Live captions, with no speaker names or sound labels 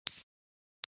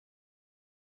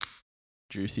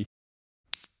Juicy.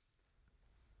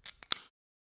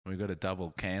 We got a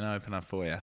double can opener for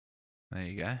you. There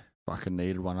you go. Fucking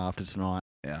needed one after tonight.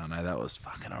 Yeah, I know that was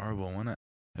fucking horrible, wasn't it?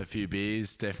 A few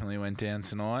beers definitely went down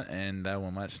tonight, and they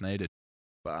were much needed.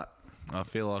 But I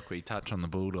feel like we touch on the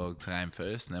Bulldogs game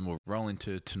first, and then we'll roll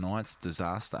into tonight's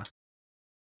disaster.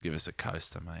 Give us a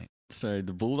coaster, mate. So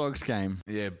the Bulldogs game.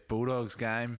 Yeah, Bulldogs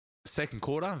game. Second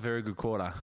quarter, very good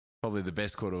quarter. Probably the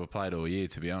best quarter we've played all year,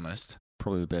 to be honest.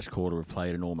 Probably the best quarter we've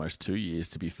played in almost 2 years,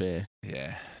 to be fair.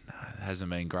 Yeah, no, it hasn't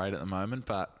been great at the moment,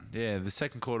 but yeah, the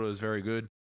second quarter was very good.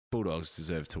 Bulldogs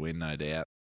deserved to win, no doubt.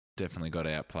 Definitely got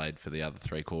outplayed for the other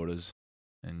 3 quarters.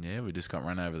 And yeah, we just got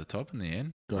run over the top in the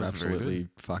end. Got Wasn't very absolutely good.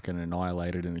 fucking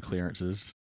annihilated in the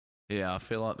clearances. Yeah, I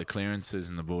feel like the clearances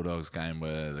in the Bulldogs game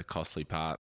were the costly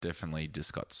part. Definitely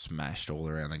just got smashed all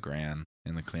around the ground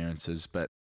in the clearances. But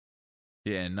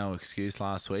yeah, no excuse.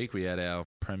 Last week we had our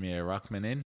premier ruckman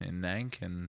in Nank,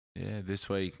 and yeah, this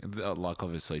week, like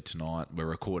obviously tonight, we're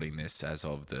recording this as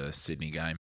of the Sydney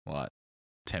game, like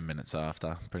 10 minutes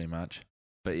after, pretty much.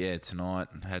 But yeah, tonight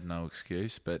had no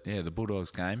excuse. But yeah, the Bulldogs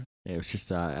game. Yeah, it was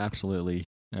just absolutely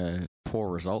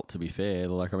poor result, to be fair.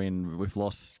 Like, I mean, we've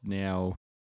lost now,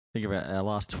 think about our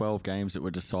last 12 games that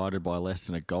were decided by less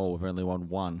than a goal. We've only won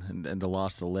 1. And the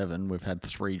last 11, we've had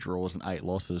 3 draws and 8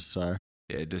 losses. So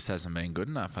Yeah, it just hasn't been good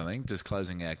enough, I think, just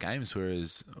closing out games.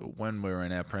 Whereas when we were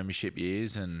in our premiership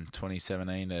years in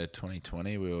 2017 to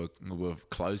 2020, we were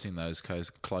closing those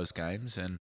close games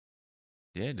and,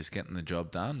 yeah, just getting the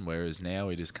job done. Whereas now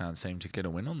we just can't seem to get a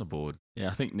win on the board. yeah,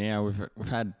 I think now we've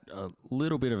had a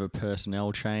little bit of a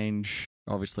personnel change.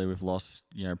 Obviously, we've lost,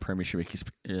 premiership.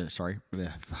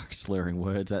 Slurring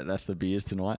words. That's the beers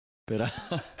tonight. But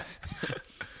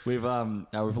we've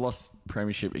lost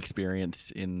premiership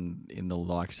experience in the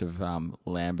likes of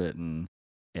Lambert and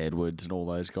Edwards and all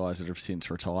those guys that have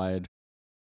since retired.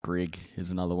 Grigg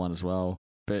is another one as well.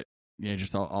 But yeah,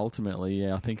 just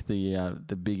ultimately, I think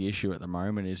the big issue at the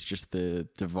moment is just the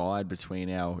divide between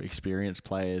our experienced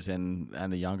players and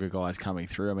the younger guys coming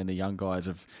through. I mean, the young guys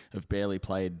have barely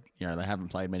played. They haven't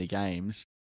played many games.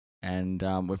 And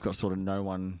we've got sort of no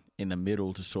one in the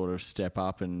middle to sort of step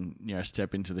up and,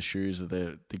 step into the shoes of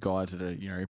the guys that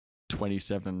are,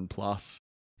 27 plus.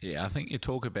 Yeah, I think you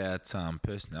talk about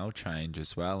personnel change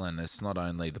as well, and it's not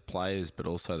only the players but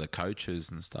also the coaches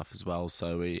and stuff as well.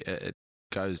 So it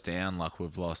goes down, like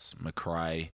we've lost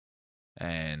McRae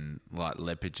and like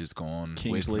Lepage has gone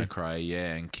Kingsley. with McRae,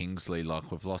 yeah, and Kingsley.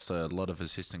 Like we've lost a lot of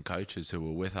assistant coaches who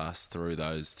were with us through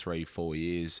those 3-4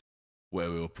 years where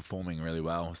we were performing really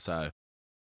well. So,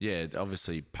 yeah, it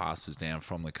obviously passes down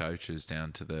from the coaches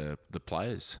down to the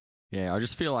players. Yeah, I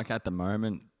just feel like at the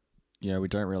moment, we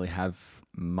don't really have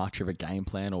much of a game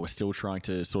plan, or we're still trying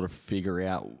to sort of figure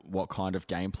out what kind of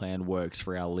game plan works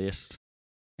for our list.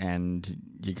 And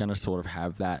you're going to sort of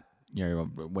have that,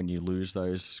 when you lose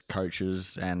those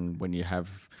coaches and when you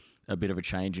have a bit of a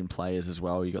change in players as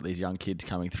well. You've got these young kids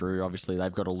coming through. Obviously,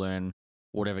 they've got to learn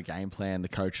whatever game plan the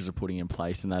coaches are putting in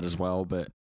place in that as well. But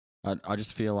I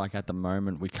just feel like at the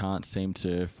moment we can't seem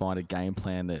to find a game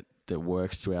plan that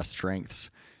works to our strengths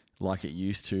like it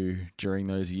used to during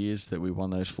those years that we won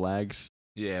those flags.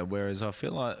 Yeah, whereas I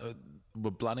feel like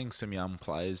we're blooding some young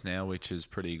players now, which is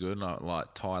pretty good.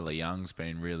 Like Tyler Young's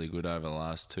been really good over the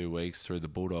last 2 weeks through the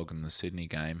Bulldog and the Sydney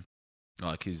game.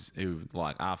 Like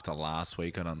after last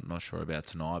week, and I'm not sure about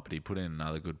tonight, but he put in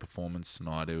another good performance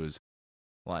tonight. It was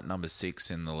like number 6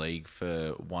 in the league for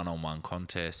one-on-one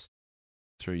contest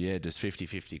through, just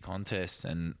 50-50 contest.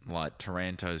 And like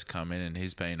Taranto's come in and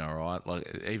he's been all right.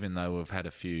 Like even though we've had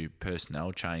a few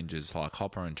personnel changes, like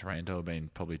Hopper and Taranto have been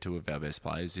probably 2 of our best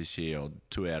players this year, or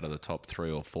 2 out of the top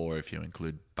 3 or 4 if you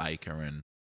include Baker and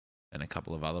a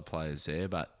couple of other players there.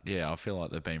 But yeah, I feel like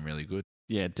they've been really good.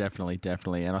 Yeah, definitely.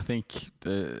 And I think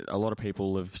a lot of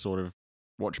people have sort of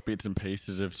watched bits and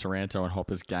pieces of Taranto and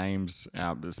Hopper's games,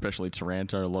 especially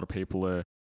Taranto. A lot of people are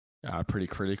pretty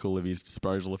critical of his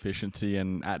disposal efficiency,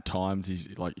 and at times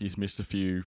he's missed a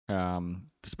few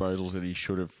disposals that he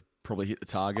should have probably hit the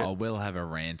target. I will have a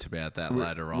rant about that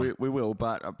later on. We will,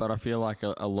 but I feel like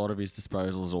a lot of his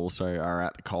disposals also are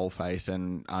at the coalface,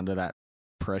 and under that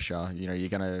pressure, you're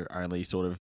going to only sort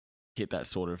of hit that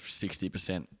sort of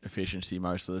 60% efficiency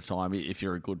most of the time if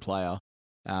you're a good player.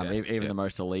 Even the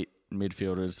most elite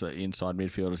midfielders, inside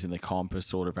midfielders in the comp are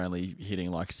sort of only hitting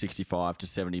like 65 to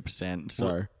 70%.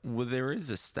 So well, there is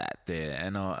a stat there,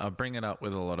 and I bring it up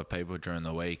with a lot of people during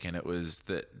the week, and it was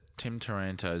that Tim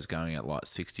Taranto is going at like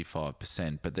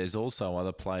 65%, but there's also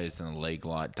other players in the league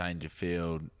like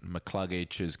Dangerfield,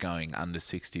 McCluggage is going under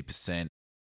 60%,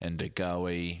 and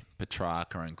DeGoey,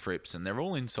 Petrarca and Cripps, and they're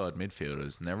all inside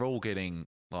midfielders, and they're all getting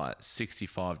like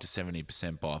 65 to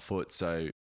 70% by foot. So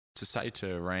to say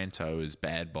Taranto is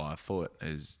bad by a foot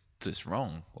is just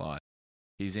wrong. Like,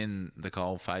 he's in the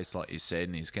cold face, like you said,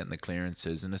 and he's getting the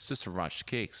clearances, and it's just a rushed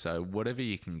kick. So whatever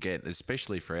you can get,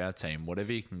 especially for our team,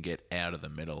 whatever you can get out of the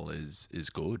middle is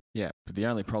good. Yeah, but the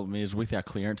only problem is with our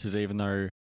clearances, even though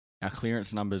our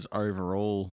clearance numbers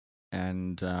overall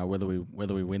and whether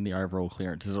we win the overall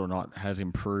clearances or not has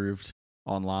improved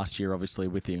on last year, obviously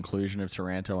with the inclusion of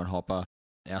Taranto and Hopper,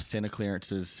 our centre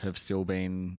clearances have still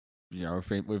been,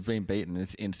 we've been beaten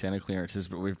in centre clearances,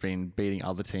 but we've been beating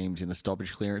other teams in the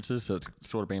stoppage clearances. So it's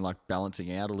sort of been like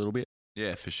balancing out a little bit.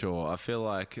 Yeah, for sure. I feel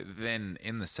like then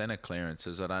in the centre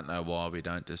clearances, I don't know why we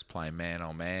don't just play man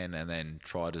on man and then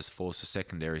try to force a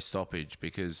secondary stoppage,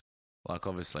 because like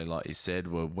obviously, like you said,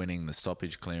 we're winning the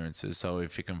stoppage clearances. So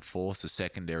if you can force a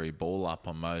secondary ball up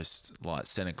on most like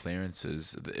centre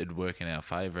clearances, it'd work in our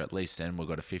favour. At least then we've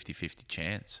got a 50-50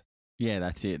 chance. Yeah,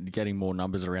 that's it. Getting more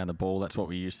numbers around the ball. That's what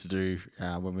we used to do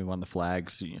when we won the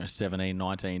flags, 17,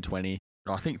 19, 20.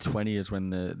 I think 20 is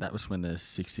when that was when the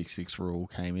 666 rule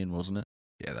came in, wasn't it?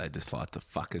 Yeah, they just like to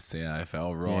fuck us, the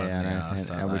AFL, right now.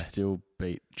 And we still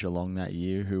beat Geelong that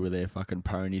year, who were their fucking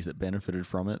ponies that benefited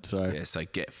from it. So yeah, so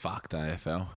get fucked,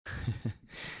 AFL.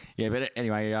 Yeah, but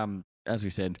anyway, as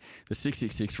we said, the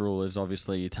 666 rule is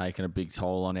obviously taken a big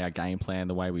toll on our game plan,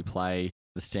 the way we play.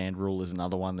 The stand rule is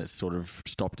another one that sort of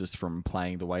stopped us from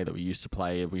playing the way that we used to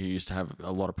play. We used to have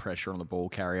a lot of pressure on the ball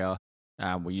carrier.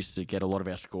 We used to get a lot of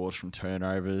our scores from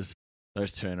turnovers.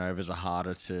 Those turnovers are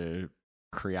harder to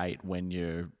create when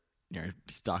you're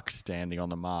stuck standing on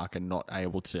the mark and not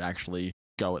able to actually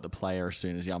go at the player as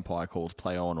soon as the umpire calls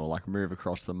play on, or like move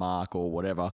across the mark or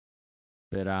whatever.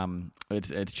 But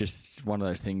it's just one of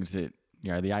those things that the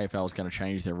AFL is going to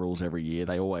change their rules every year.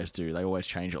 They always do. They always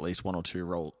change at least one or two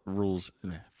rules.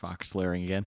 Slurring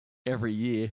again. Every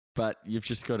year. But you've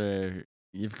got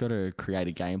to create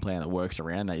a game plan that works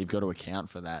around that. You've got to account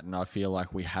for that. And I feel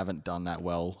like we haven't done that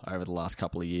well over the last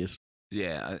couple of years.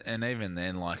 Yeah, and even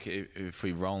then, like if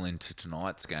we roll into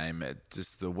tonight's game,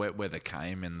 just the wet weather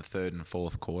came in the third and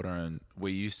fourth quarter, and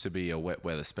we used to be a wet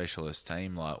weather specialist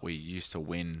team. Like we used to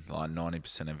win like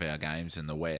 90% of our games in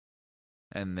the wet,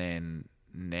 and then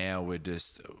now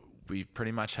we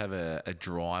pretty much have a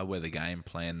dry weather game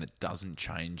plan that doesn't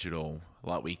change at all.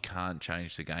 Like we can't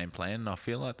change the game plan, and I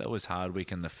feel like that was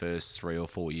Hardwick in the first 3 or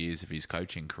 4 years of his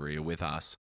coaching career with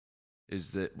us.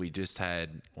 Is that we just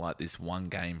had like this one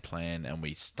game plan and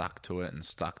we stuck to it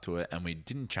and we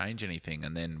didn't change anything.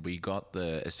 And then we got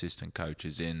the assistant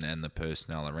coaches in and the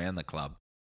personnel around the club,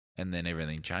 and then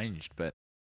everything changed. But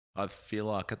I feel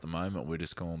like at the moment we're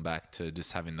just going back to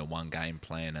just having the one game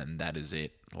plan and that is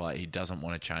it. Like he doesn't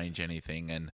want to change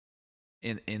anything. And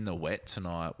in the wet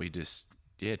tonight, we just,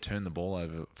 turned the ball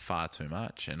over far too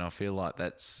much. And I feel like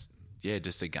that's,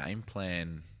 just a game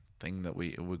plan thing that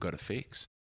we've got to fix.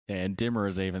 And Dimmer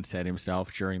has even said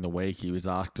himself during the week, he was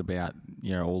asked about,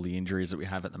 all the injuries that we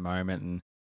have at the moment. And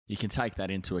you can take that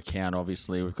into account.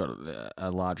 Obviously, we've got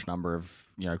a large number of,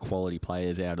 quality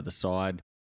players out of the side.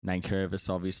 Nankervis,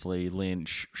 obviously,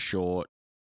 Lynch, Short,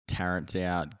 Tarrant's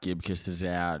out, Gibcus is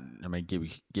out. I mean,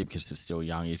 Gibcus is still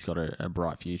young. He's got a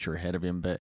bright future ahead of him,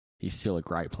 but he's still a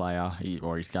great player,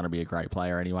 or he's going to be a great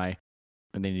player anyway.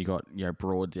 And then you got,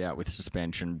 Broad's out with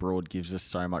suspension. Broad gives us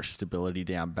so much stability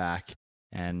down back.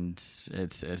 And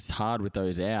it's hard with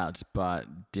those outs, but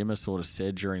Dimmer sort of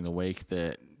said during the week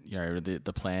that,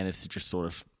 the plan is to just sort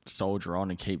of soldier on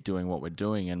and keep doing what we're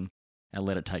doing and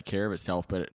let it take care of itself.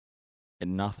 But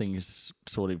nothing's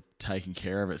sort of taking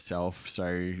care of itself.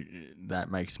 So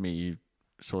that makes me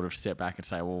sort of step back and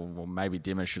say, well, maybe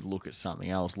Dimmer should look at something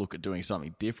else, look at doing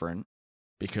something different,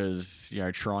 because,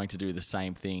 trying to do the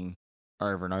same thing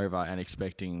over and over and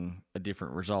expecting a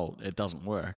different result, it doesn't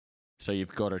work. So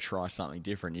you've got to try something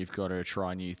different. You've got to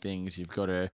try new things. You've got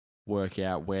to work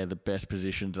out where the best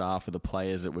positions are for the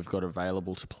players that we've got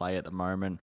available to play at the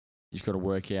moment. You've got to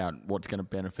work out what's going to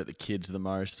benefit the kids the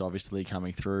most, obviously,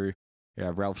 coming through.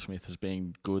 Ralph Smith has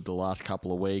been good the last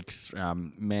couple of weeks.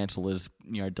 Mansell has,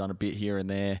 done a bit here and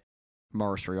there.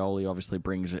 Maurice Rioli obviously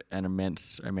brings an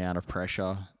immense amount of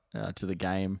pressure to the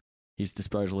game. His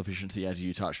disposal efficiency, as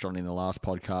you touched on in the last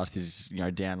podcast, is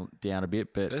down a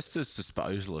bit. But that's just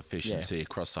disposal efficiency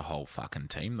across the whole fucking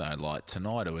team, though. Like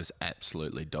tonight, it was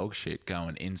absolutely dog shit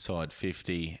going inside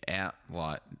 50, out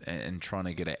and trying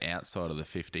to get it outside of the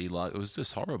 50. Like it was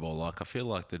just horrible. Like I feel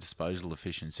like the disposal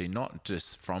efficiency, not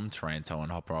just from Taranto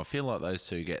and Hopper, I feel like those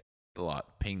two get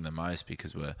pinged the most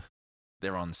because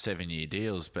they're on 7-year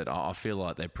deals. But I feel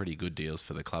like they're pretty good deals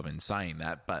for the club in saying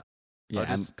that. But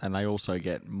Yeah, and they also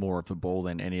get more of the ball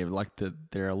than any of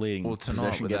their leading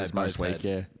possession getters most week.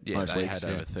 They had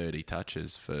over 30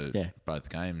 touches for both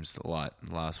games, like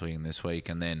last week and this week,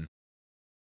 and then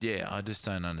I just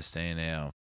don't understand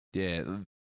how. Yeah,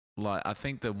 like I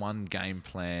think the one game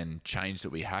plan change that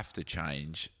we have to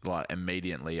change like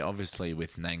immediately, obviously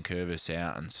with Nankervis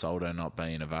out and Soldo not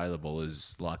being available,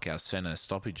 is like our centre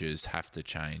stoppages have to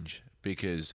change,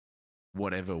 because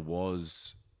whatever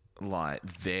was like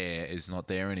there is not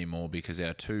there anymore because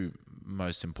our two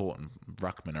most important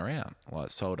ruckmen are out,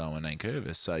 like Soldo and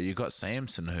Nankervis. So you got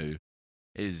Samson, who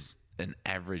is an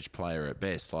average player at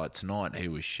best. Like tonight he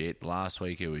was shit. Last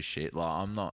week he was shit. Like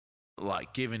I'm not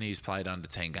like, given he's played under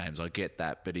 10 games, I get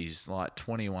that, but he's like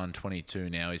 21, 22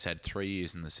 now. He's had 3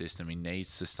 years in the system. He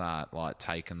needs to start like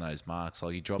taking those marks.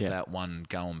 Like he dropped that one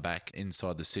going back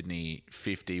inside the Sydney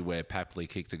 50 where Papley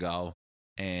kicked a goal.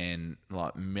 And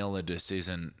like Miller just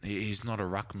isn't. He's not a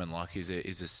ruckman. Like he's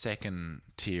a second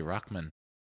tier ruckman.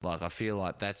 Like I feel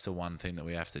like that's the one thing that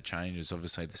we have to change is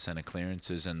obviously the centre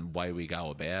clearances and the way we go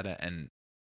about it. And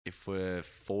if we're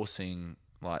forcing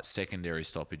like secondary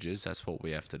stoppages, that's what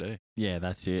we have to do. Yeah,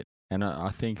 that's it. And I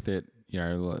think that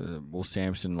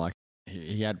Samson, like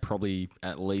he had probably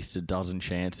at least a dozen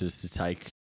chances to take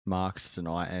marks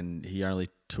tonight, and he only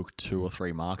took 2 or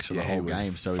 3 marks for the whole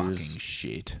game. So he was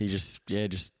shit. He just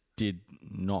did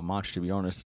not much, to be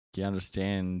honest. You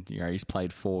understand, he's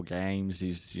played 4 games.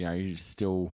 He's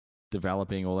still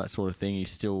developing, all that sort of thing.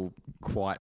 He's still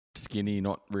quite skinny,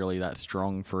 not really that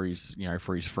strong for his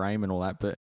frame and all that.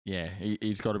 But yeah,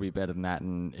 he's got to be better than that,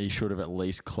 and he should have at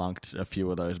least clunked a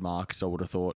few of those marks, I would have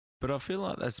thought. But I feel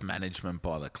like that's management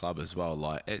by the club as well.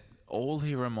 Like all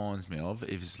he reminds me of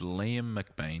is Liam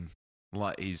McBean.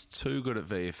 Like he's too good at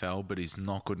VFL, but he's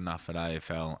not good enough at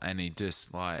AFL, and he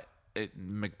just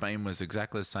McBean was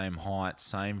exactly the same height,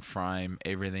 same frame,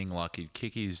 everything. Like he'd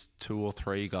kick his 2 or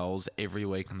 3 goals every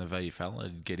week in the VFL.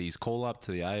 He'd get his call up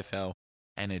to the AFL,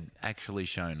 and it'd actually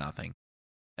show nothing.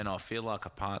 And I feel like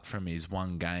apart from his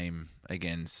one game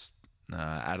against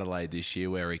Adelaide this year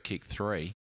where he kicked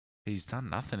 3, he's done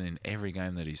nothing in every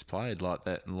game that he's played. Like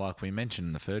that, like we mentioned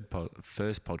in the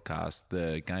first podcast,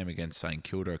 the game against St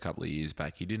Kilda a couple of years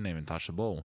back, he didn't even touch the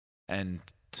ball. And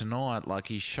tonight, like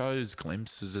he shows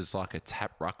glimpses as like a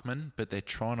tap ruckman, but they're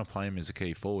trying to play him as a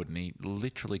key forward, and he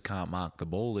literally can't mark the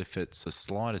ball if it's the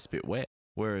slightest bit wet.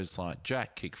 Whereas like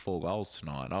Jack kicked 4 goals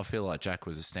tonight. I feel like Jack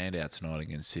was a standout tonight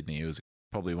against Sydney. He was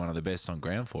probably one of the best on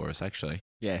ground for us, actually.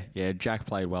 Yeah, Jack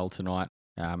played well tonight.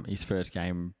 His first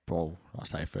game, well, I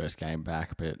say first game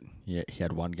back, but he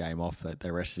had one game off that they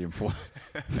rested him for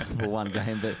for one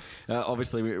game. But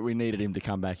obviously we needed him to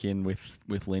come back in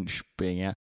with Lynch being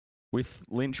out. With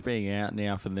Lynch being out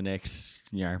now for the next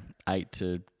 8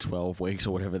 to 12 weeks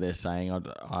or whatever they're saying,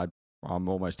 I'm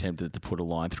almost tempted to put a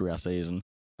line through our season.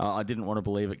 I didn't want to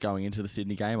believe it going into the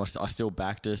Sydney game. I still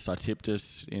backed us. I tipped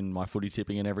us in my footy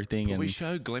tipping and everything. But we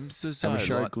showed glimpses. And we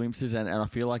showed glimpses, and I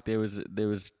feel like there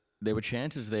were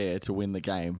chances there to win the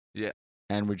game. Yeah.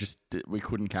 And we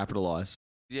couldn't capitalise.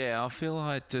 Yeah, I feel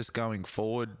like just going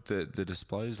forward, the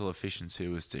disposal efficiency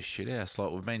was just shit house.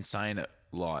 Like we've been saying it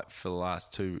like for the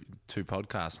last two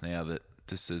podcasts now that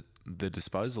the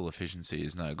disposal efficiency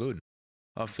is no good.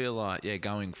 I feel like,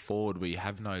 going forward, we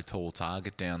have no tall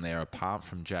target down there apart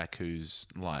from Jack, who's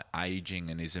like aging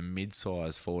and is a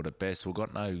mid-sized forward at best. We've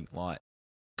got no like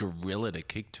gorilla to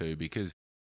kick to because,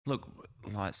 look,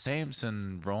 like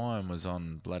Samson Ryan was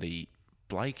on bloody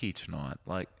Blakey tonight.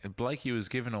 Like Blakey was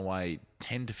given away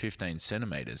 10 to 15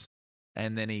 centimetres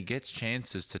and then he gets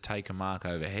chances to take a mark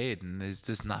overhead and there's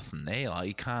just nothing there. Like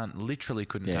he couldn't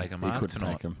take a mark he couldn't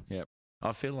tonight. Take him. Yep.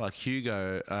 I feel like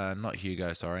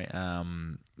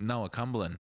Noah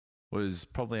Cumberland was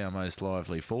probably our most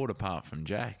lively forward apart from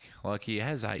Jack. Like he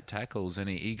has 8 tackles and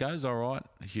he goes all right.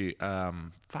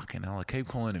 Fucking hell, I keep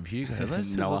calling him Hugo.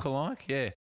 Let's look alike. Yeah,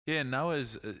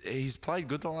 he's played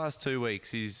good the last 2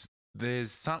 weeks.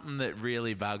 There's something that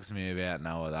really bugs me about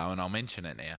Noah though, and I'll mention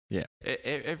it now. Yeah.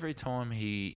 Every time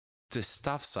he just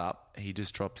stuffs up, he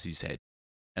just drops his head.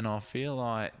 And I feel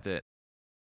like that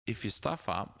if you stuff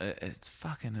up,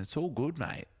 it's all good,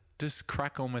 mate. Just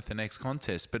crack on with the next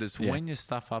contest. But it's when you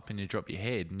stuff up and you drop your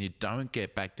head and you don't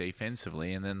get back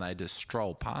defensively and then they just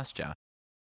stroll past you,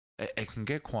 it can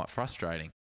get quite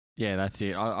frustrating. Yeah, that's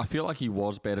it. I feel like he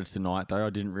was better tonight, though. I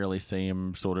didn't really see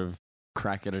him sort of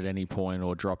crack it at any point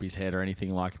or drop his head or anything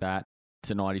like that.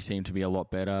 Tonight he seemed to be a lot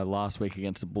better. Last week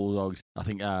against the Bulldogs, I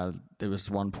think there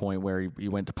was one point where he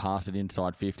went to pass it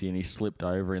inside 50 and he slipped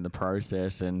over in the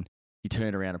process and he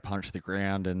turned around and punched the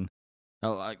ground. And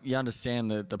Like, you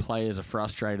understand that the players are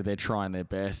frustrated, they're trying their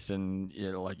best, and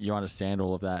you understand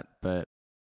all of that. But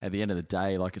at the end of the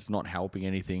day, like, it's not helping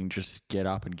anything. Just get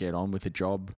up and get on with the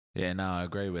job. Yeah, no, I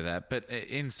agree with that. But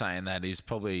in saying that, he's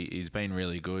been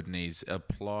really good, and he's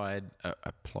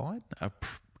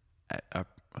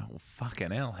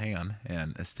fucking hell, hang on,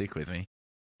 and stick with me.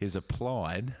 He's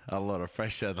applied a lot of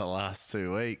pressure the last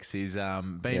 2 weeks. He's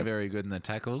been very good in the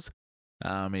tackles.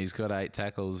 He's got 8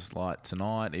 tackles like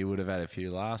tonight. He would have had a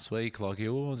few last week. Like, he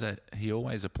always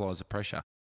applies the pressure.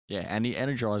 Yeah, and he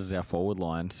energises our forward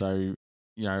line. So,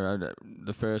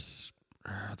 the first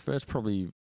probably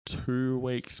 2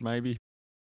 weeks maybe.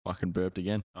 Fucking burped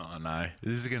again. Oh no,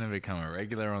 this is going to become a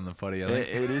regular on the potty. I think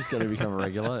it is going to become a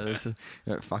regular. It's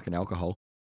fucking alcohol.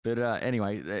 But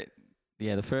anyway,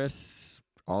 the first.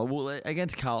 Oh, well,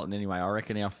 against Carlton anyway, I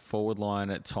reckon our forward line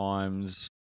at times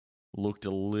looked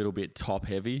a little bit top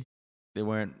heavy. There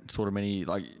weren't sort of many,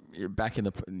 like, back in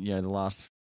the last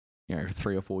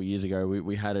 3 or 4 years ago,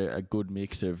 we had a good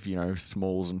mix of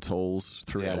smalls and talls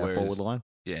throughout our forward line.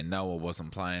 Yeah, Noah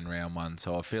wasn't playing round 1,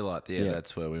 so I feel like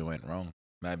that's where we went wrong.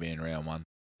 Maybe in round 1.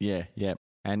 Yeah.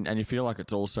 And you feel like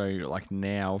it's also like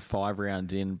now 5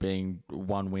 rounds in, being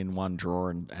 1 win, 1 draw,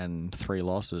 and 3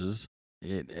 losses.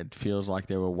 It feels like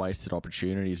there were wasted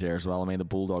opportunities there as well. I mean, the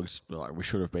Bulldogs, like, we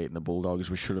should have beaten the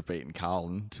Bulldogs. We should have beaten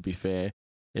Carlton, to be fair.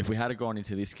 If we had gone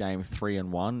into this game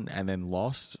 3-1 and then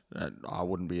lost, I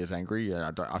wouldn't be as angry.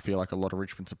 I feel like a lot of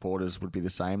Richmond supporters would be the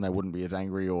same. They wouldn't be as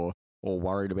angry or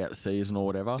worried about the season or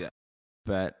whatever. Yeah.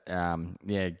 But,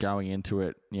 going into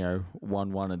it,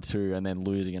 1-1 and 2 and then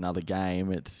losing another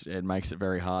game, it makes it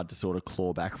very hard to sort of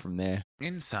claw back from there.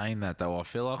 In saying that, though, I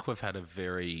feel like we've had a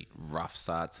very rough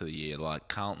start to the year. Like,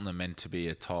 Carlton are meant to be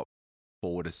a top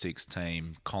 4 to 6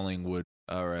 team. Collingwood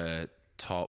are a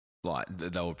top, like,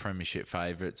 they were premiership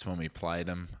favourites when we played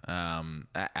them.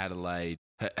 Adelaide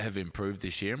have improved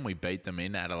this year, and we beat them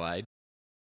in Adelaide.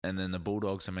 And then the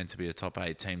Bulldogs are meant to be a top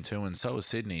 8 team too, and so is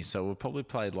Sydney. So we've probably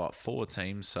played like 4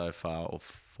 teams so far, or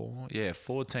 4? Yeah,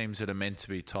 4 teams that are meant to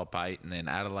be top 8, and then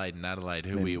Adelaide,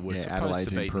 who we were supposed Adelaide's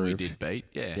to beat improved. and we did beat.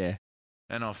 Yeah.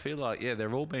 And I feel like,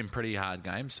 they've all been pretty hard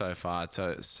games so far.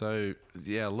 So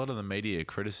a lot of the media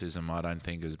criticism I don't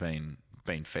think has been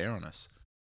fair on us.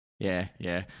 Yeah.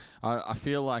 I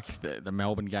feel like the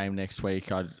Melbourne game next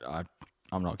week,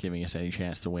 I'm not giving us any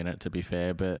chance to win it, to be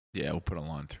fair, but yeah, we'll put a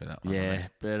line through that one. Yeah,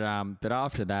 but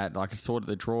after that, like,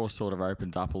 the draw sort of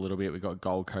opens up a little bit. We got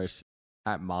Gold Coast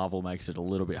at Marvel, makes it a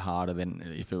little bit harder than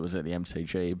if it was at the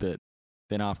MCG. But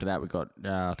then after that, we got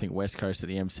I think West Coast at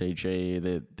the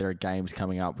MCG. There are games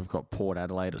coming up. We've got Port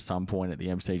Adelaide at some point at the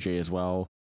MCG as well.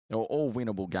 All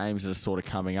winnable games are sort of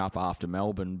coming up after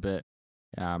Melbourne, but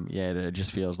it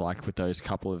just feels like with those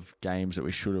couple of games that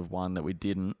we should have won that we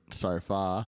didn't so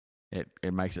far.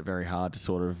 It makes it very hard to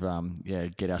sort of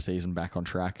get our season back on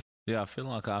track. Yeah, I feel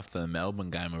like after the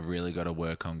Melbourne game, we've really got to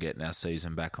work on getting our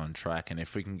season back on track. And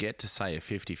if we can get to, say, a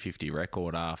 50-50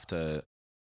 record after,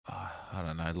 I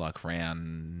don't know, like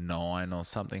round 9 or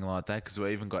something like that, because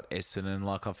we even got Essendon.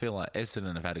 Like, I feel like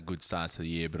Essendon have had a good start to the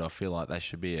year, but I feel like that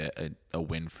should be a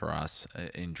win for us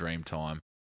in dream time.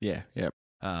 Yeah.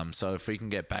 So if we can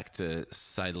get back to,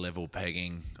 say, level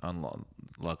pegging,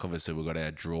 like, obviously we've got our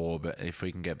draw, but if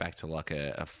we can get back to like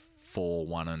a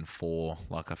 4-1-4,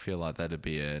 like, I feel like that'd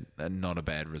be a not a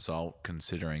bad result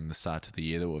considering the start to the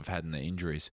year that we've had in the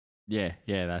injuries. Yeah,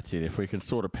 that's it. If we can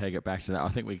sort of peg it back to that, I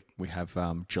think we have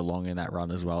Geelong in that run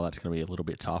as well. That's going to be a little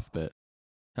bit tough, but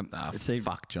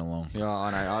fuck Geelong. Yeah,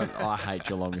 I know. I hate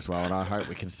Geelong as well, and I hope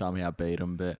we can somehow beat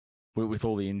them, but with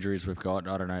all the injuries we've got,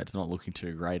 I don't know, it's not looking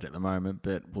too great at the moment,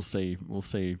 but we'll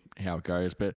see how it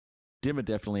goes. But Dimmer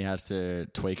definitely has to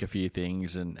tweak a few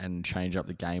things and change up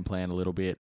the game plan a little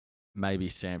bit. Maybe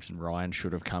Samson Ryan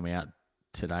should have come out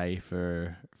today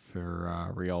for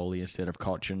Rioli instead of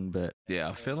Cochin, but yeah,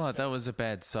 I feel like that was a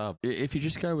bad sub. If you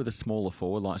just go with a smaller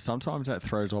forward line, sometimes that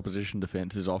throws opposition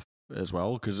defences off as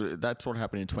well, because that's what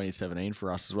happened in 2017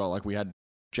 for us as well. Like, we had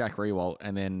Jack Riewoldt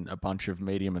and then a bunch of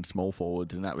medium and small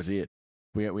forwards, and that was it.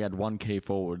 We had one key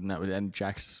forward, and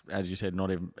Jack's, as you said,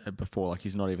 not even before, like,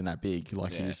 he's not even that big.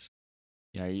 Like, he's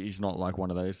not like one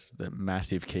of those the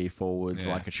massive key forwards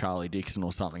like a Charlie Dixon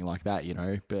or something like that,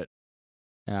 But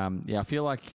I feel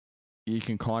like you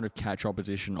can kind of catch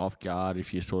opposition off guard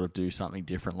if you sort of do something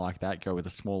different like that. Go with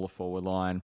a smaller forward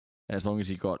line, as long as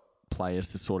you've got players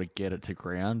to sort of get it to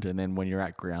ground, and then when you're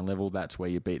at ground level, that's where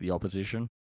you beat the opposition.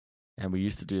 And we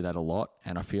used to do that a lot,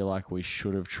 and I feel like we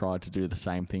should have tried to do the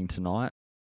same thing tonight.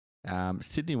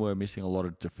 Sydney were missing a lot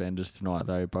of defenders tonight,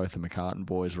 though. Both the McCartan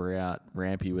boys were out.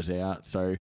 Rampy was out.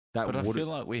 So that But I would feel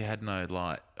like we had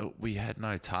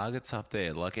no targets up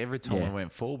there. Like every time we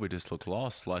went forward, we just looked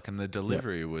lost. Like, and the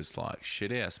delivery was like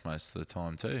shit ass most of the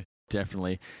time too.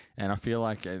 definitely. And I feel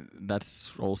like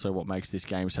that's also what makes this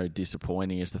game so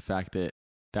disappointing is the fact that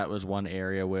that was one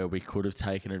area where we could have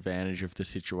taken advantage of the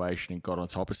situation and got on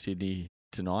top of Sydney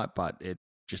tonight, but it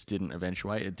just didn't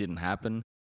eventuate. It didn't happen.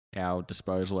 Our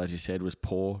disposal, as you said, was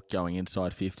poor going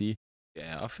inside 50.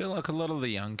 Yeah, I feel like a lot of the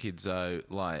young kids, though,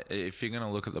 like if you're going to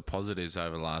look at the positives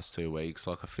over the last 2 weeks,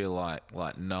 like I feel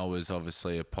like Noah's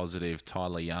obviously a positive.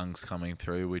 Tyler Young's coming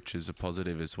through, which is a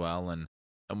positive as well. And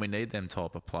we need them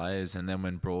type of players. And then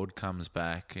when Broad comes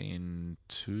back in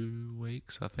 2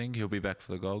 weeks, I think he'll be back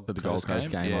for the Gold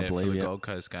Coast game. I believe. For the Gold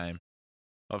Coast game.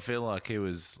 I feel like he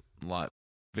was like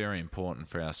very important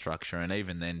for our structure, and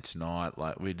even then tonight,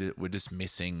 like we're just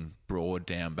missing Broad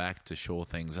down back to shore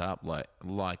things up. Like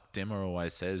Demmer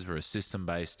always says, we're a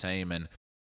system-based team, and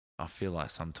I feel like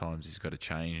sometimes he's got to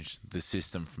change the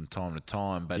system from time to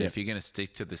time. But if you're going to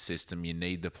stick to the system, you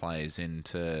need the players in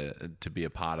to be a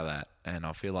part of that. And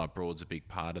I feel like Broad's a big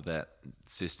part of that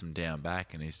system down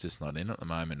back, and he's just not in at the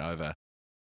moment. Over,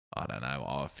 I don't know.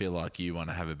 I feel like you want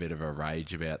to have a bit of a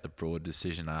rage about the Broad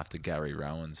decision after Gary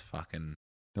Rowan's fucking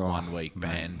 1 week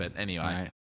ban. But anyway,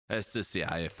 it's just the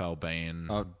AFL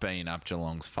being up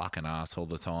Geelong's fucking ass all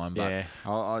the time. But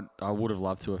yeah, I would have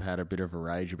loved to have had a bit of a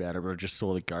rage about it, but I just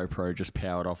saw the GoPro just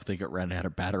powered off. I think it ran out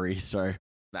of battery, so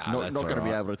not going to be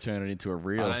able to turn it into a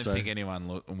reel. I don't think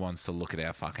anyone wants to look at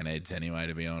our fucking heads anyway,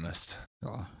 to be honest.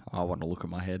 Oh, I want to look at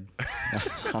my head.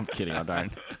 I'm kidding, I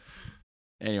don't.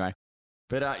 Anyway.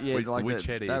 But which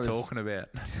head are you talking about?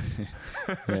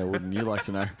 Yeah, wouldn't you like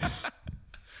to know?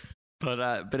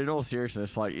 But in all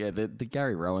seriousness, the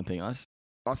Gary Rowan thing,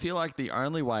 I feel like the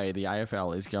only way the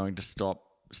AFL is going to stop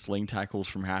sling tackles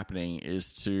from happening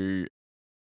is to.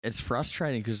 It's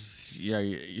frustrating because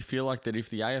you feel like that if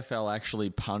the AFL actually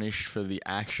punished for the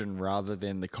action rather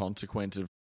than the consequence of.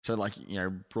 So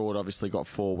Broad obviously got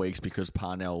 4 weeks because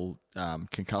Parnell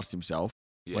concussed himself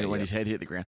when his head hit the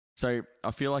ground. So I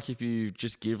feel like if you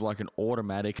just give like an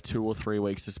automatic 2 or 3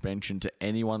 week suspension to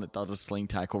anyone that does a sling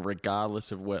tackle,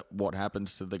 regardless of what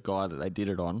happens to the guy that they did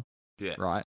it on,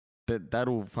 right?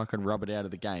 That'll fucking rub it out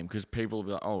of the game because people will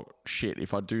be like, oh shit,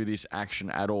 if I do this action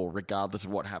at all, regardless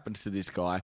of what happens to this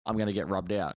guy, I'm going to get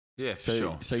rubbed out. Yeah, for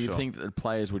sure. So you'd think that the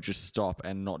players would just stop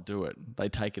and not do it. They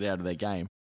take it out of their game.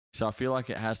 So I feel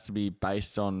like it has to be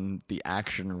based on the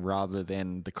action rather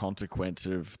than the consequence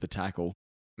of the tackle.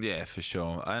 Yeah, for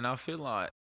sure. And I feel like,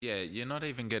 you're not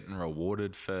even getting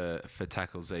rewarded for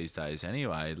tackles these days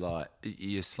anyway. Like,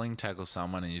 you sling tackle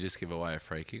someone and you just give away a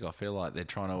free kick. I feel like they're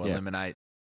trying to eliminate,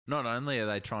 not only are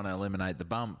they trying to eliminate the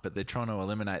bump, but they're trying to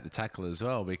eliminate the tackle as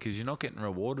well because you're not getting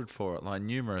rewarded for it. Like,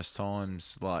 numerous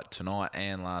times, like tonight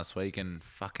and last week and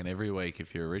fucking every week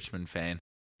if you're a Richmond fan,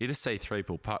 you just see three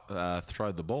people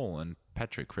throw the ball, and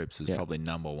Patrick Cripps is probably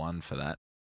number one for that.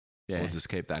 Yeah. We'll just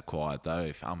keep that quiet though.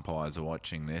 If umpires are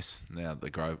watching this, now the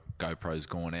GoPro's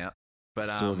gone out. But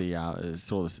saw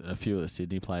a few of the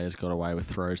Sydney players got away with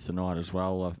throws tonight as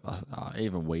well.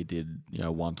 Even we did,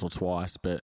 once or twice.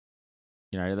 But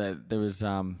there was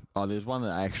one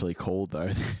that I actually called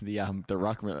though. the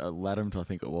ruckman Ladhams, I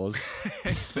think it was.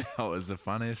 That was the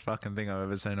funniest fucking thing I've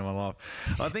ever seen in my life.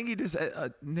 I think he just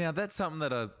now that's something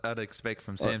that I'd expect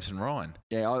from Samson Ryan.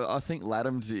 Yeah, I think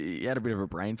Ladhams, he had a bit of a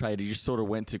brain fade. He just sort of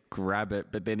went to grab it,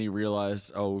 but then he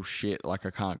realised, oh shit, like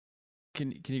I can't.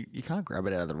 You can't grab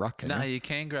it out of the ruck, can you? No, you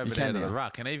can grab it out of the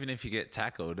ruck, and even if you get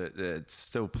tackled, it's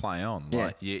still play on. Yeah.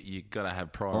 Like you got to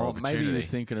have prior opportunity. Maybe he was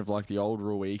thinking of like the old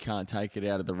rule where you can't take it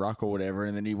out of the ruck or whatever,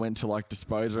 and then he went to like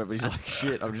dispose of it, but he's like,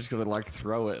 shit, I'm just gonna like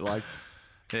throw it, like.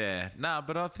 Yeah, no,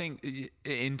 but I think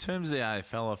in terms of the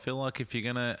AFL, I feel like if you're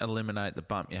gonna eliminate the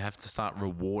bump, you have to start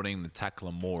rewarding the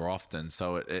tackler more often,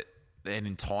 so it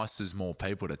entices more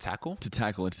people to tackle. To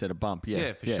tackle instead of bump, yeah.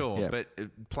 Yeah, for sure. Yeah. But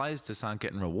players just aren't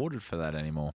getting rewarded for that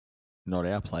anymore. Not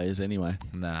our players anyway.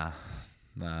 Nah,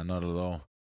 not at all.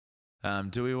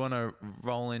 Do we want to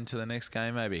roll into the next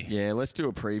game maybe? Yeah, let's do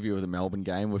a preview of the Melbourne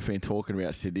game. We've been talking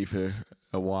about Sydney for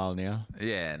a while now.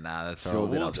 Yeah, that's still all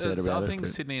right. A bit upset about I think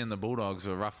Sydney and the Bulldogs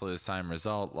were roughly the same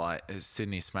result. Like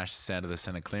Sydney smashed us out of the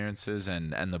centre clearances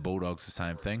and the Bulldogs the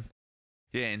same thing.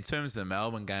 Yeah, in terms of the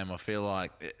Melbourne game, I feel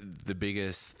like the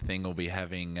biggest thing will be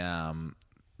having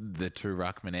the two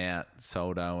ruckmen out,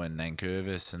 Soldo and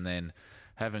Nankervis, and then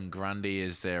having Grundy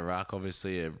as their ruck,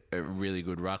 obviously a really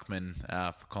good ruckman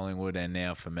for Collingwood and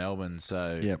now for Melbourne.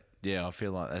 So, yeah, I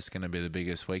feel like that's going to be the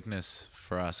biggest weakness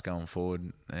for us going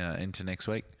forward into next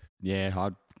week. Yeah,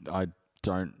 I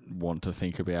don't want to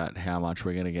think about how much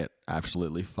we're going to get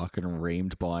absolutely fucking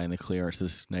reamed by in the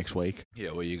clearances next week.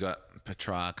 Yeah, well, you got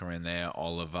Petrarca in there,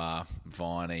 Oliver,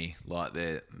 Viney, like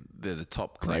they're the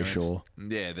top clearance. Brayshaw.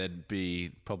 Yeah, they'd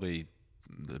be probably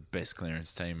the best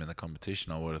clearance team in the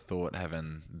competition. I would have thought,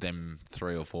 having them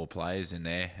 3 or 4 players in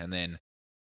there, and then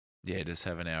just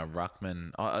having our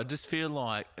ruckman. I just feel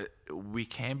like we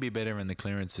can be better in the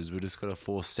clearances. We just got to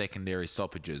force secondary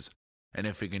stoppages. And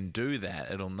if we can do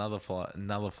that, it'll nullify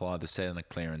the set of the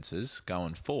clearances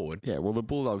going forward. Yeah, well, the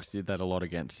Bulldogs did that a lot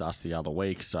against us the other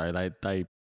week, so they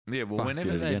yeah, well,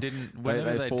 whenever they didn't have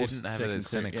the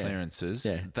centre clearances,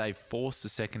 they forced a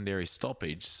secondary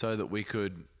stoppage so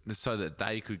that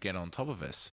they could get on top of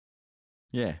us.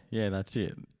 Yeah, that's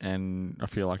it. And I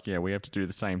feel like we have to do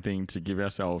the same thing to give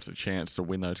ourselves a chance to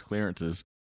win those clearances,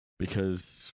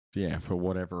 because for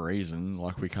whatever reason,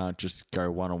 like, we can't just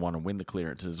go 1-on-1 and win the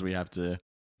clearances. We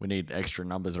need extra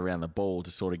numbers around the ball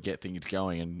to sort of get things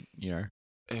going, and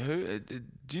I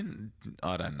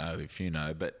don't know if you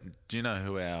know, but do you know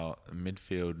who our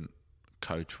midfield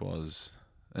coach was?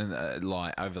 And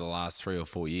like over the last 3 or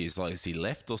 4 years, like, is he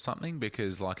left or something?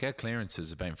 Because like our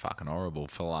clearances have been fucking horrible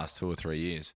for the last 2 or 3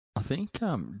 years. I think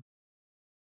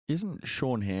isn't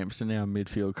Sean Hampson our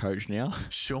midfield coach now?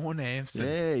 Sean Hampson?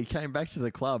 Yeah, he came back to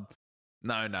the club.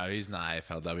 No, he's in the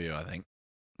AFLW, I think.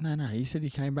 No, he said he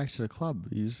came back to the club.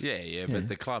 Yeah, but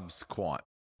the club's quite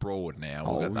broad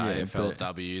now. We've got the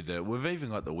AFLW. We've even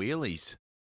got the wheelies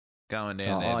going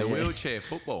down there. The wheelchair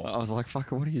football. I was like,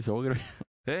 fuck, what are you talking about?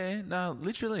 Yeah, no,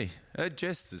 literally.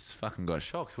 Jess has fucking got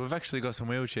shocked. We've actually got some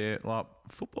wheelchair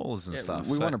footballers and stuff.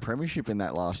 We won a premiership in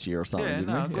that last year or something,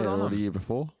 didn't we? Good on or them. the year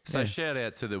before. So shout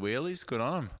out to the wheelies. Good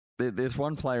on them. There's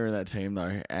one player in that team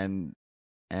though, and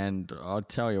I'll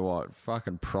tell you what,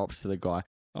 fucking props to the guy.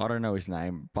 I don't know his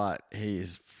name, but he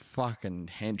is fucking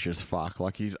hench as fuck.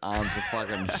 Like, his arms are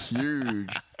fucking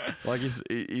huge. Like,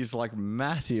 he's like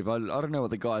massive. I don't know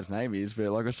what the guy's name is, but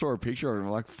like, I saw a picture of him,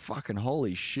 like, fucking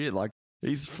holy shit. Like,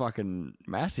 he's fucking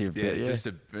massive. Yeah, just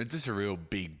a real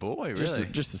big boy, really.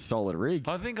 Just a solid rig.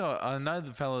 I think I know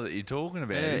the fella that you're talking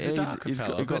about. He's a darker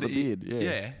fella. He's got the beard.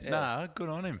 Yeah. No, good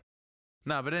on him.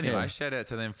 No, but anyway, shout out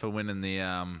to them for winning the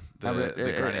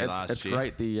granny last year. It's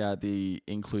great the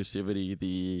inclusivity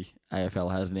the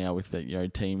AFL has now with the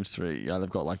teams. They've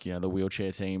got like the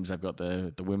wheelchair teams, they've got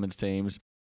the women's teams,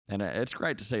 and it's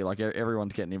great to see like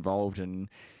everyone's getting involved, and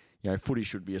footy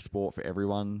should be a sport for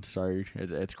everyone. So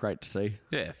it's great to see.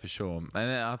 Yeah, for sure.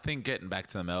 And I think getting back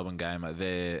to the Melbourne game,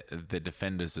 they're the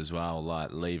defenders as well,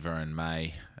 like Lever and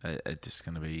May, are just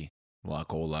going to be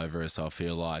like all over us, I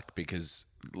feel like, because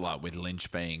like with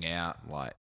Lynch being out,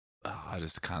 like I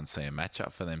just can't see a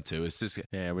matchup for them two. It's just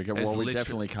we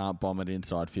definitely can't bomb it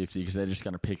inside 50 because they're just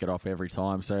going to pick it off every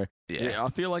time. So I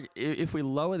feel like if we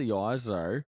lower the eyes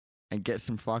though and get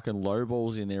some fucking low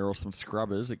balls in there or some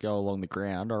scrubbers that go along the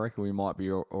ground, I reckon we might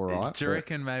be all right. Do you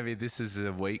reckon maybe this is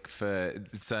a week for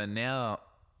so now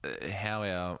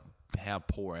how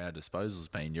poor our disposal's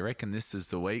been? You reckon this is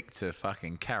the week to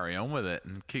fucking carry on with it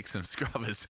and kick some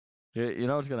scrubbers? Yeah, you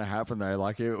know what's going to happen though?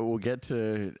 Like, we'll get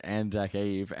to Anzac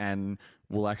Eve and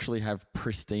we'll actually have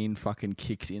pristine fucking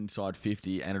kicks inside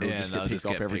 50 and it'll just get picked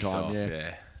off every time.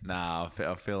 Yeah. Nah,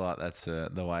 I feel like that's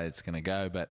the way it's going to go.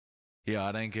 But yeah,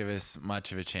 I don't give us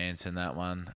much of a chance in that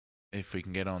one. If we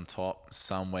can get on top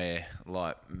somewhere,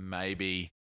 like maybe...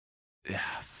 I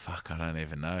don't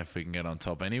even know if we can get on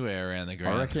top anywhere around the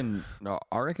ground.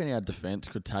 I reckon our defence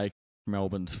could take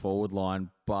Melbourne's forward line,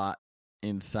 but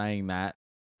in saying that,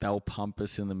 they'll pump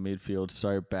us in the midfield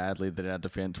so badly that our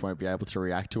defence won't be able to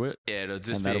react to it. Yeah, it'll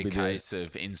just be a case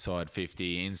of inside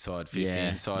 50, inside 50,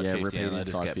 inside 50, and they'll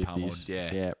just get 50s. Pummeled.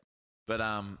 Yeah. But,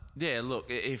 look,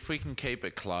 if we can keep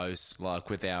it close, like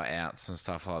with our outs and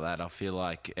stuff like that, I feel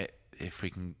like if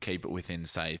we can keep it within,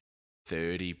 say,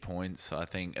 30 points, I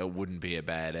think it wouldn't be a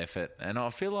bad effort. And I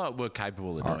feel like we're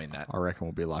capable of doing that. I reckon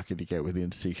we'll be lucky to get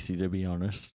within 60, to be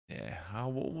honest. Yeah.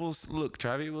 We'll look,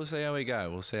 Travi, we'll see how we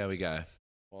go.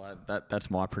 Well,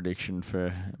 that's my prediction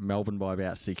for Melbourne by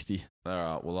about 60. All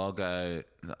right. Well,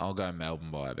 I'll go Melbourne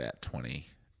by about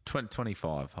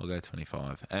 25. I'll go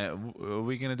 25. Are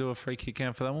we going to do a free kick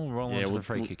count for that one? We'll roll on to the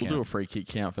free kick count. We'll do a free kick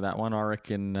count for that one. I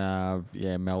reckon,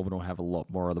 Melbourne will have a lot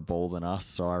more of the ball than us.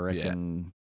 So I reckon... Yeah.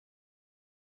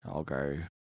 I'll go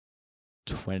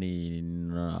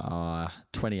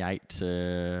 28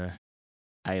 to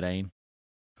 18.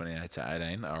 28 to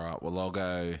 18. All right. Well,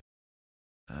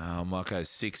 I might go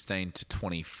 16 to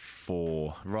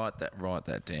 24. Write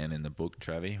that down in the book,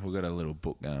 Travi. We've got a little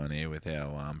book going here with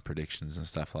our predictions and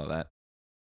stuff like that.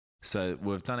 So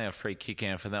we've done our free kick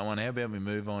out for that one. How about we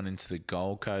move on into the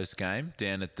Gold Coast game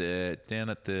down at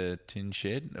the tin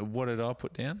shed? What did I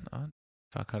put down? I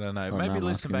don't know. Maybe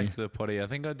listen back to the potty. I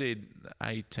think I did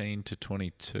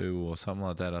 18-22 or something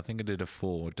like that. I think I did a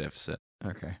 4 deficit.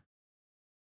 Okay.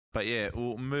 But yeah,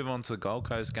 we'll move on to the Gold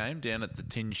Coast game down at the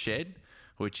tin shed,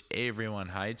 which everyone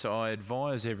hates. I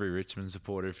advise every Richmond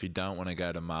supporter, if you don't want to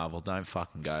go to Marvel, don't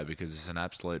fucking go, because it's an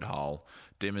absolute hole.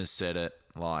 Dimmer's said it.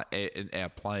 Like, our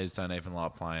players don't even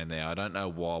like playing there. I don't know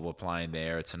why we're playing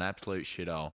there. It's an absolute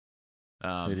shithole.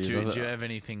 Do you have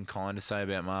anything kind to say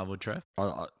about Marvel, Trev?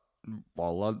 I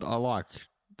like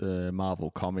the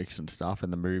Marvel comics and stuff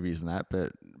and the movies and that,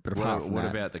 but apart from that, what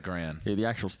about the ground? Yeah, the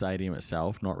actual stadium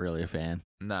itself, not really a fan.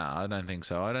 No, I don't think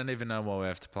so. I don't even know why we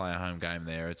have to play a home game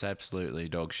there. It's absolutely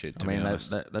dog shit, to be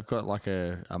honest. They've got like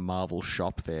a Marvel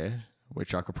shop there,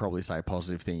 which I could probably say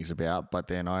positive things about, but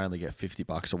then I only get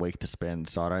 $50 a week to spend,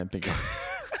 so I don't think...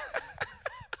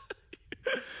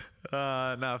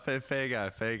 No, fair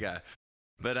go.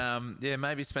 But yeah,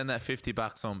 maybe spend that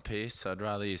 $50 on piss. I'd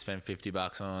rather you spend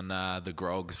 $50 on the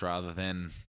grogs rather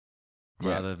than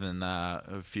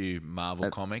a few Marvel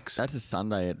comics. That's a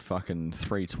Sunday at fucking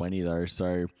 3:20 though.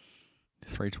 So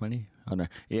 3:20? Oh no,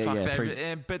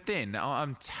 yeah. But then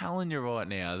I'm telling you right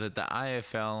now that the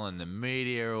AFL and the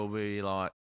media will be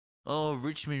like, "Oh,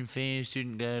 Richmond fans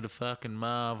shouldn't go to fucking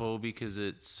Marvel because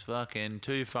it's fucking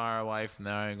too far away from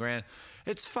their own ground."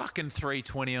 It's fucking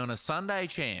 3:20 on a Sunday,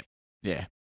 champ. Yeah.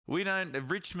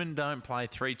 Richmond don't play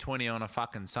 3:20 on a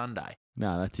fucking Sunday.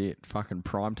 No, that's it. Fucking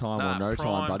prime time or no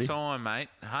time, buddy. Prime time, mate.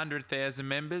 100,000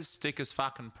 members, stick us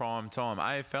fucking prime time.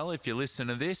 AFL, if you listen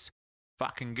to this,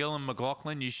 fucking Gillan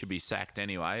McLaughlin, you should be sacked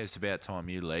anyway. It's about time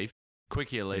you leave.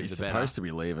 Quicker you leave, the better. He's supposed to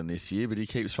be leaving this year, but he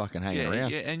keeps fucking hanging around.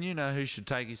 Yeah, and you know who should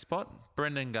take his spot?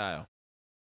 Brendan Gale.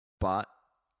 But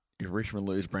if Richmond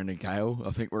lose Brendan Gale,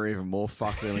 I think we're even more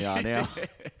fucked than we are now.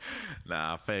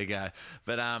 Nah, fair go.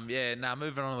 But moving on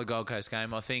to the Gold Coast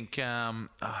game, I think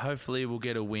hopefully we'll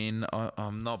get a win.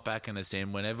 I'm not backing us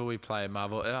in. Whenever we play at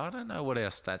Marvel, I don't know what our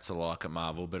stats are like at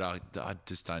Marvel, but I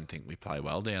just don't think we play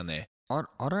well down there. I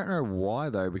don't know why,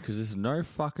 though, because there's no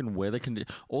fucking weather condition.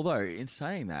 Although, in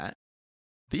saying that,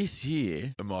 this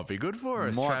year... It might be good for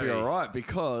us, might be all right,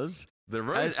 because... The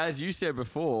roof. As you said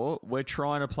before, we're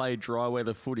trying to play dry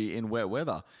weather footy in wet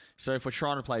weather. So if we're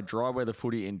trying to play dry weather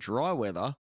footy in dry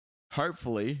weather,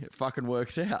 hopefully it fucking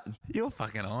works out. You're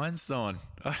fucking Einstein.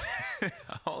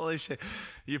 Holy shit.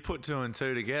 You put 2 and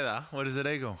 2 together, what does it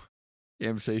equal?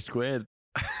 MC squared.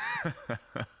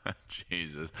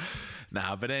 Jesus.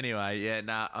 But anyway,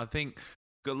 I think...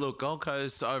 Look, Gold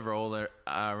Coast overall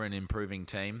are an improving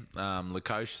team.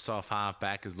 Lukosius off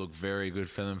half-back has looked very good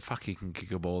for them. Fuck, he can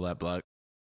kick a ball, that bloke.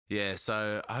 Yeah,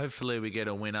 so hopefully we get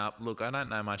a win up. Look, I don't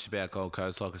know much about Gold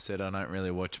Coast. Like I said, I don't really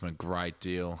watch them a great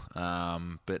deal.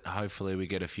 But hopefully we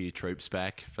get a few troops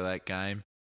back for that game.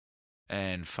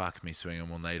 And fuck me swinging,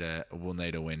 we'll need a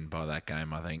win by that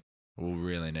game, I think. We'll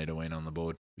really need a win on the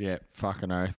board. Yeah,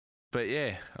 fucking oath. But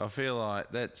yeah, I feel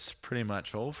like that's pretty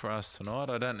much all for us tonight.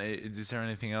 Is there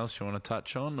anything else you want to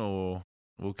touch on, or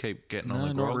we'll keep getting on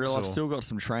the grogs? Not real. I've still got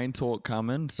some train talk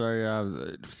coming,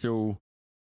 so still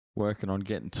working on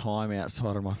getting time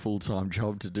outside of my full-time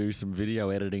job to do some video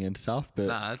editing and stuff. But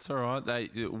that's all right.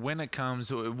 When it comes,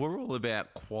 we're all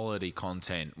about quality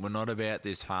content. We're not about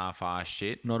this half-ass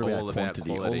shit. Not about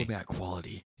quantity. All about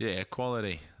quality. Yeah,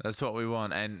 quality. That's what we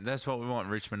want, and that's what we want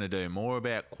Richmond to do. More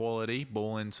about quality,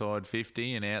 ball inside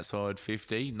 50 and outside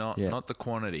 50, not the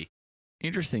quantity.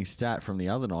 Interesting stat from the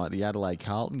other night, the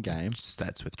Adelaide-Carlton game.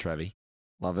 Stats with Trevi.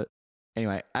 Love it.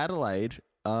 Anyway, Adelaide...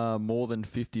 more than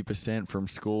 50% from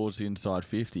scores inside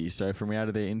 50. So from out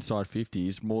of their inside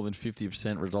 50s, more than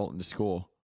 50% result in the score.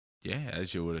 Yeah,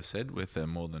 as you would have said, with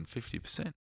more than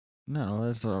 50%. No,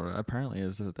 that's apparently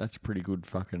that's a pretty good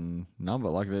fucking number.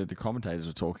 Like the commentators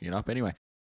are talking it up anyway.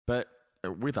 But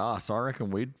with us, I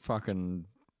reckon we'd fucking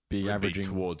be averaging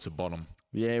towards the bottom.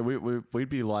 Yeah, we'd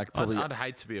be like probably... I'd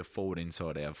hate to be a forward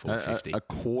inside our full 50. A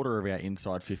quarter of our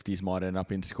inside 50s might end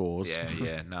up in scores.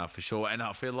 Yeah, no, for sure. And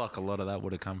I feel like a lot of that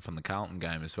would have come from the Carlton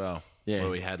game as well. Yeah.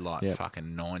 Where we had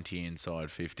fucking 90 inside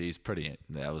 50s.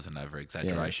 That was an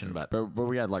over-exaggeration. Yeah, but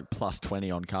we had like plus 20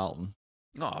 on Carlton.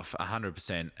 Oh,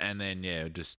 100%. And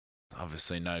then, just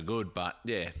obviously no good. But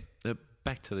yeah,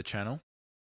 back to the channel.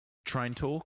 Train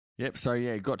talk. Yep,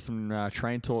 so got some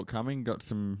train talk coming.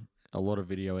 Got a lot of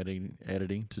video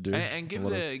editing to do. And give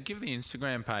the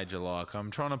Instagram page a like.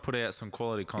 I'm trying to put out some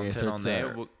quality content on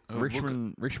there.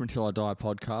 Richmond Till I Die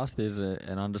podcast. There's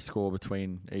an underscore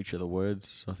between each of the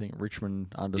words. I think Richmond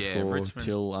 _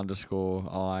 Till _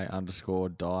 I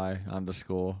 _ Die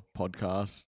 _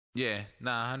 podcast. Yeah,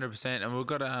 no, 100%. And we've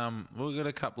got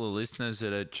a couple of listeners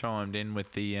that have chimed in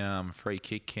with the free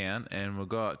kick count, and we've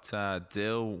got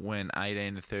Dill went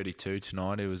 18 to 32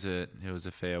 tonight. It was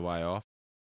a fair way off,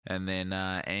 and then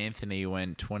Anthony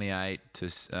went 28 to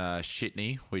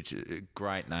Shitney, which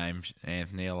great name,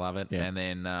 Anthony. I love it. Yeah. And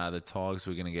then the Tigers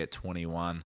were going to get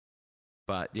 21.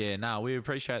 But yeah, no, we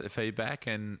appreciate the feedback,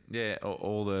 and yeah,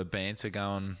 all the banter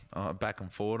going back and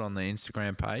forward on the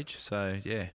Instagram page. So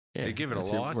yeah. Yeah, give it a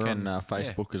like. We're on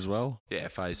Facebook as well. Yeah,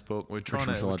 Facebook. We're trying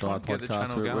Richmond to Till I Die get the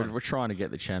channel going. We're trying to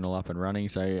get the channel up and running.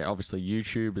 So obviously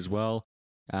YouTube as well.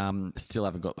 Still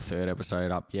haven't got the 3rd episode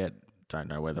up yet. Don't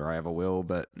know whether I ever will,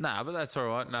 but but that's all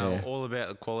right. No, all about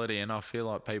the quality, and I feel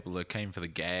like people are keen for the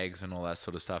gags and all that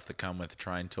sort of stuff that come with the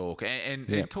train talk.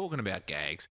 And talking about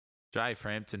gags, Jay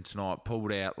Frampton tonight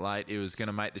pulled out late. He was going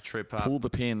to make the trip up. Pulled the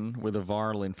pin with a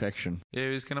viral infection. Yeah,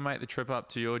 he was going to make the trip up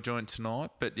to your joint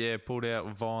tonight, but yeah, pulled out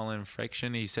with viral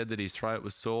infection. He said that his throat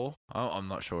was sore. I'm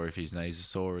not sure if his knees are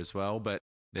sore as well, but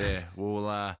yeah,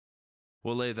 we'll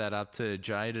leave that up to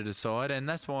Jay to decide. And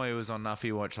that's why he was on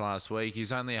Nuffy Watch last week.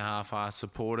 He's only a half-assed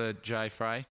supporter, Jay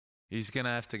Frey. He's going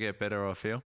to have to get better, I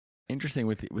feel. Interesting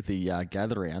with the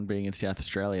gather round being in South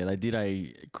Australia, they did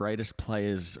a greatest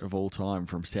players of all time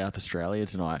from South Australia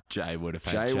tonight. Jay would have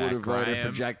voted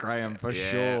for Jack Graham for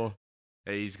sure.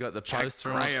 He's got the Jack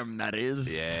poster Graham, that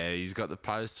is. Yeah, he's got the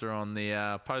poster on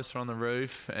the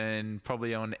roof and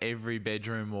probably on every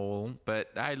bedroom wall. But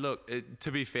hey, look,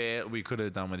 to be fair, we could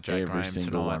have done with Jack Graham tonight. Every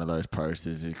single one of those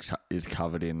posters is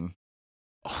covered in.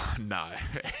 Oh, no,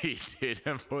 he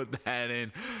didn't put that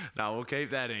in. No, we'll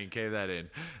keep that in.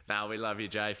 No, we love you,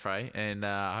 Jay Frey, and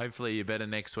hopefully you're better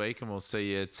next week, and we'll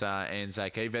see you at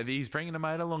Anzac Eve. He's bringing a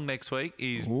mate along next week.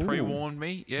 He's pre-warned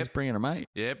me. Yep. He's bringing a mate.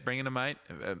 Yep, bringing a mate.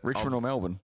 Richmond or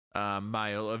Melbourne?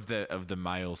 Male of the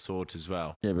male sort as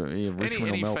well. Yeah, but Richmond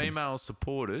any or Melbourne. female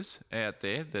supporters out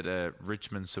there that are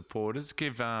Richmond supporters,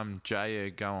 give Jay a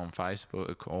go on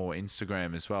Facebook or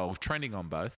Instagram as well. Trending on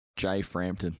both. Jay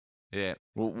Frampton. Yeah.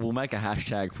 We'll make a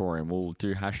hashtag for him. We'll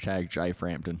do hashtag Jay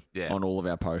Frampton on all of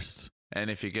our posts. And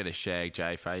if you get a shag,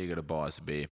 Jay Frey, you got to buy us a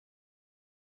beer.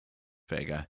 Fair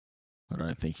go. I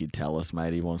don't think he'd tell us,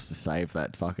 mate. He wants to save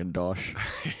that fucking dosh.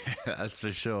 That's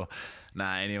for sure.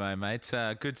 Nah, anyway, mate,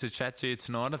 good to chat to you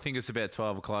tonight. I think it's about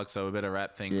 12 o'clock, so we better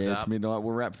wrap things up. Yeah, it's midnight.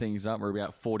 We'll wrap things up. We're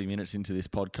about 40 minutes into this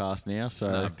podcast now.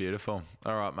 So beautiful.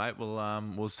 All right, mate.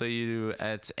 We'll see you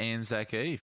at Anzac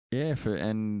Eve. Yeah, for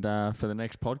the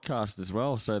next podcast as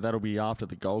well. So that'll be after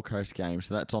the Gold Coast game.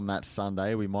 So that's on that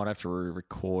Sunday. We might have to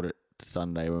record it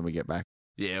Sunday when we get back.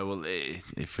 Yeah, well,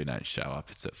 if we don't show up,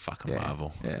 it's a fucking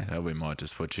marvel. Yeah. We might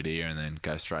just put you here and then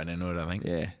go straight into it, I think.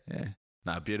 Yeah.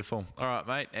 No, beautiful. All right,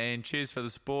 mate, and cheers for the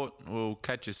support. We'll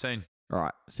catch you soon. All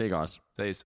right, see you guys. See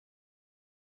you.